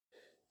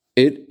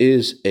It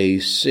is a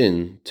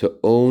sin to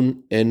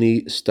own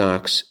any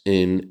stocks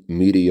in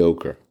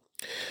mediocre.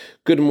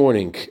 Good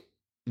morning.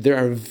 There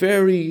are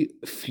very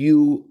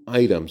few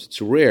items.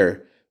 It's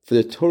rare for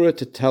the Torah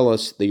to tell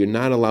us that you're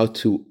not allowed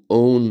to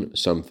own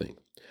something.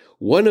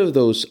 One of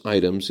those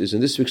items is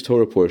in this week's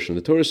Torah portion.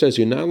 The Torah says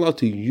you're not allowed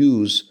to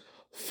use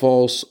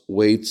false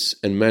weights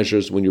and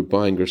measures when you're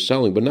buying or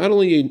selling, but not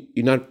only are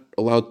you not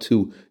allowed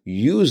to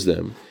use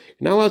them,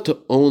 you're not allowed to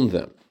own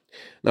them.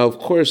 Now, of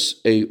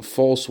course, a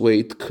false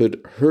weight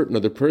could hurt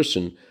another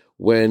person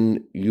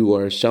when you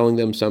are selling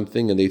them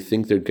something and they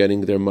think they're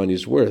getting their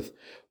money's worth.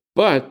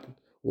 But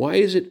why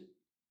is it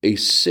a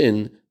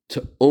sin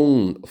to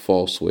own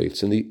false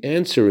weights? And the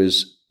answer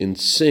is in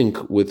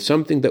sync with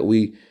something that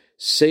we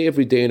say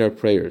every day in our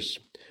prayers.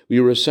 We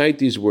recite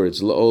these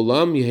words,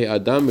 La'olam yehi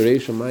adam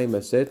mirei shamayim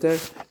haseter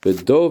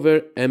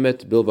v'dover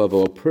emet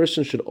bilvavo. A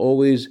person should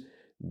always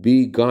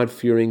be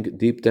God-fearing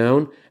deep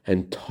down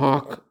and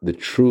talk the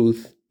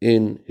truth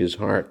in his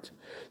heart.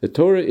 The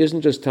Torah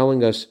isn't just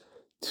telling us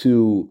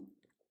to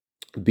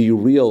be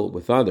real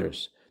with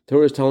others. The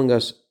Torah is telling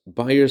us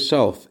by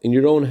yourself, in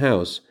your own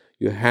house,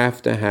 you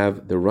have to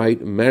have the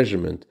right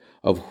measurement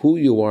of who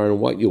you are and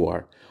what you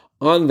are.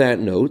 On that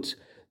note,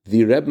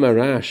 the Reb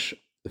Marash,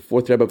 the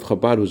fourth Rebbe of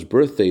Chabad, whose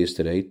birthday is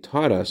today,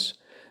 taught us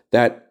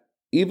that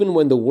even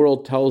when the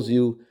world tells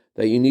you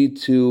that you need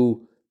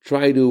to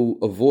try to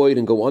avoid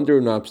and go under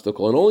an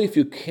obstacle, and only if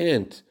you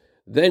can't,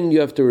 then you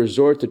have to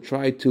resort to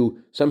try to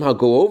somehow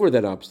go over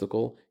that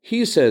obstacle.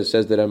 He says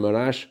the Reb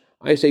Marash,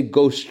 I say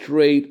go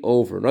straight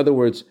over. In other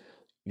words,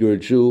 you're a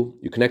Jew,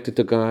 you're connected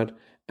to God,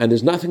 and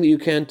there's nothing that you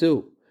can't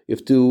do. You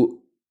have to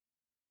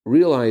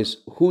realize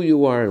who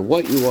you are and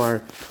what you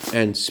are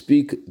and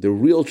speak the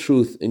real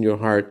truth in your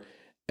heart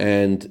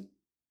and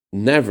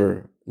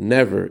never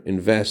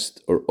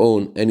invest or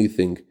own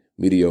anything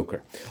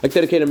mediocre. I'd like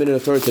to dedicate a minute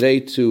of Torah today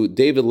to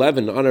David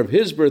Levin in honor of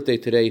his birthday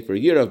today for a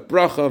year of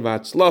bracha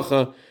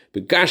v'atzlacha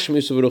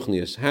b'gashmis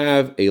u'ruchnius.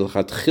 Have a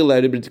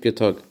l'chatchila ribbit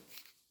ketug.